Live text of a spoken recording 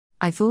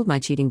I fooled my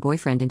cheating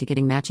boyfriend into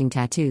getting matching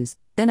tattoos,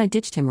 then I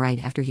ditched him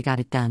right after he got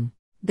it done.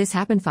 This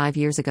happened 5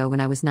 years ago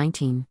when I was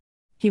 19.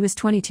 He was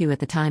 22 at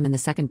the time and the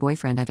second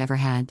boyfriend I've ever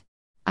had.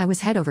 I was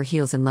head over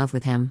heels in love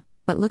with him,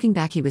 but looking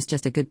back he was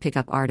just a good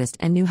pickup artist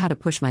and knew how to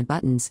push my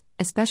buttons,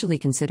 especially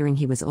considering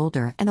he was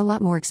older and a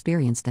lot more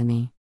experienced than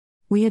me.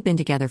 We had been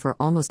together for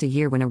almost a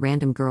year when a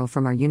random girl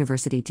from our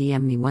university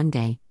DM'd me one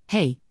day,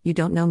 "Hey, you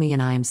don't know me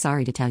and I am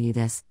sorry to tell you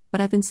this,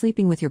 but I've been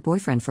sleeping with your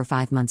boyfriend for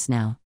 5 months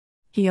now.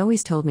 He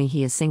always told me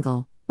he is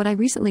single, but I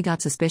recently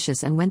got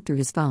suspicious and went through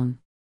his phone."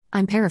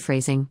 I'm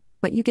paraphrasing,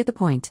 but you get the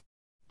point.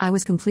 I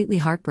was completely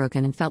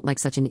heartbroken and felt like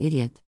such an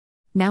idiot.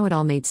 Now it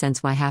all made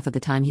sense why half of the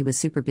time he was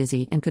super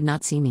busy and could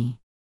not see me.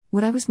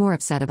 What I was more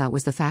upset about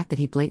was the fact that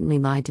he blatantly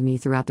lied to me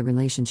throughout the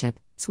relationship,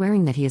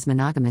 swearing that he is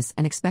monogamous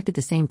and expected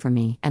the same from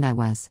me, and I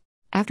was.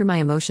 After my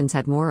emotions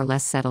had more or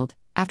less settled,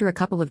 after a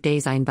couple of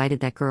days I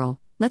invited that girl,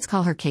 let's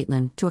call her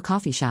Caitlin, to a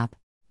coffee shop.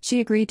 She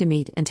agreed to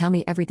meet and tell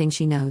me everything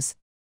she knows.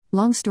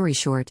 Long story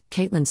short,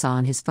 Caitlin saw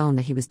on his phone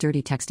that he was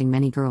dirty texting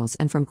many girls,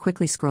 and from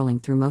quickly scrolling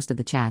through most of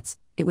the chats,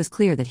 it was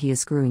clear that he is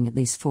screwing at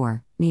least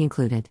 4, me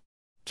included.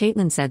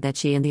 Caitlin said that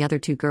she and the other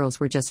 2 girls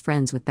were just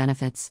friends with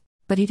benefits,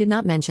 but he did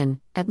not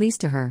mention, at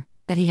least to her,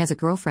 that he has a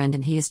girlfriend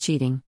and he is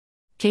cheating.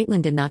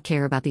 Caitlin did not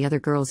care about the other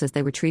girls as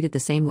they were treated the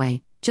same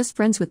way, just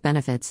friends with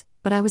benefits,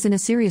 but I was in a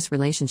serious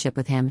relationship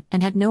with him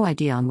and had no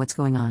idea on what's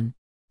going on.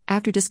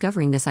 After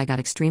discovering this I got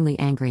extremely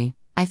angry.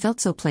 I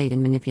felt so played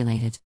and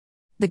manipulated.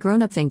 The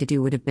grown-up thing to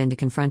do would have been to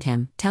confront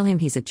him, tell him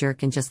he's a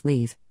jerk and just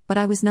leave, but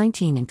I was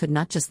 19 and could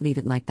not just leave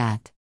it like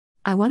that.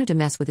 I wanted to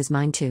mess with his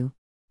mind too.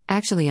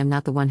 Actually, I'm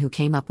not the one who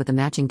came up with the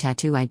matching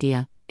tattoo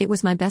idea, it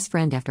was my best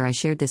friend after I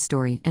shared this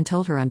story and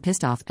told her I'm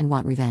pissed off and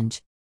want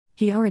revenge.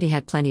 He already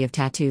had plenty of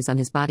tattoos on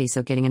his body,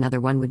 so getting another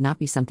one would not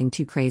be something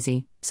too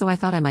crazy, so I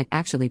thought I might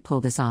actually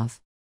pull this off.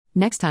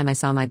 Next time I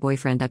saw my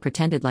boyfriend I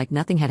pretended like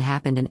nothing had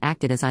happened and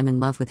acted as I'm in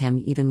love with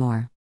him even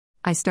more.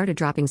 I started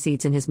dropping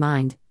seeds in his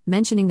mind,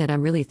 mentioning that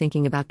I'm really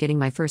thinking about getting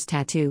my first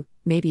tattoo,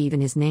 maybe even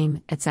his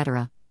name,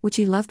 etc., which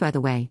he loved by the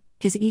way.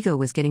 His ego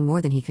was getting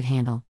more than he could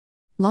handle.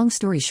 Long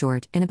story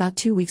short, in about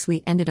 2 weeks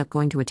we ended up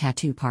going to a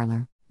tattoo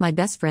parlor. My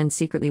best friend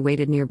secretly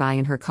waited nearby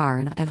in her car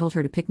and I told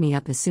her to pick me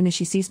up as soon as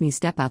she sees me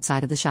step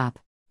outside of the shop.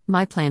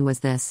 My plan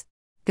was this.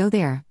 Go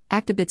there,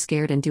 act a bit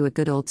scared and do a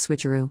good old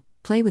switcheroo,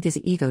 play with his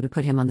ego to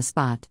put him on the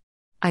spot.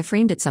 I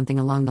framed it something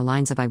along the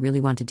lines of I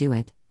really want to do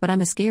it, but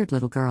I'm a scared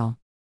little girl.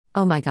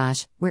 Oh my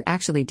gosh, we're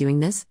actually doing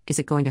this, is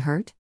it going to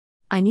hurt?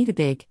 I need a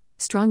big,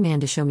 strong man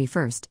to show me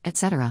first,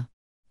 etc.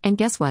 And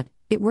guess what,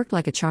 it worked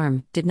like a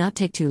charm. Did not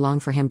take too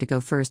long for him to go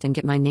first and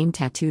get my name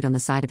tattooed on the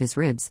side of his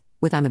ribs,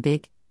 with "I'm a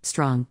big,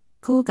 strong,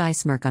 cool guy"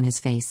 smirk on his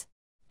face.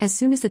 As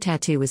soon as the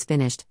tattoo was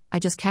finished, I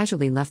just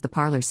casually left the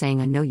parlor saying,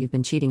 "I know you've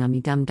been cheating on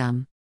me,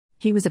 dum-dum."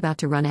 He was about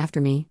to run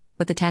after me,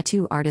 but the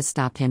tattoo artist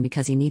stopped him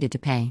because he needed to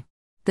pay.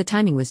 The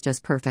timing was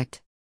just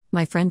perfect.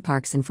 My friend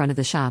parks in front of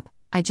the shop.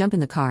 I jump in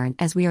the car and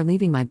as we are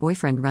leaving my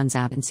boyfriend runs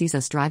out and sees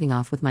us driving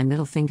off with my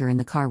middle finger in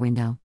the car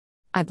window.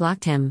 I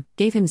blocked him,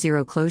 gave him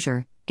zero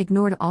closure,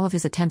 ignored all of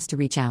his attempts to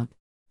reach out.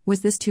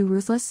 Was this too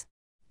ruthless?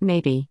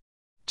 Maybe.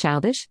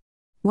 Childish?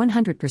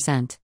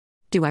 100%.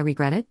 Do I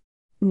regret it?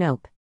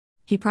 Nope.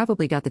 He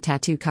probably got the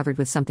tattoo covered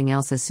with something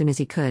else as soon as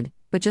he could,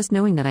 but just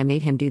knowing that I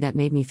made him do that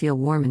made me feel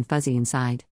warm and fuzzy inside.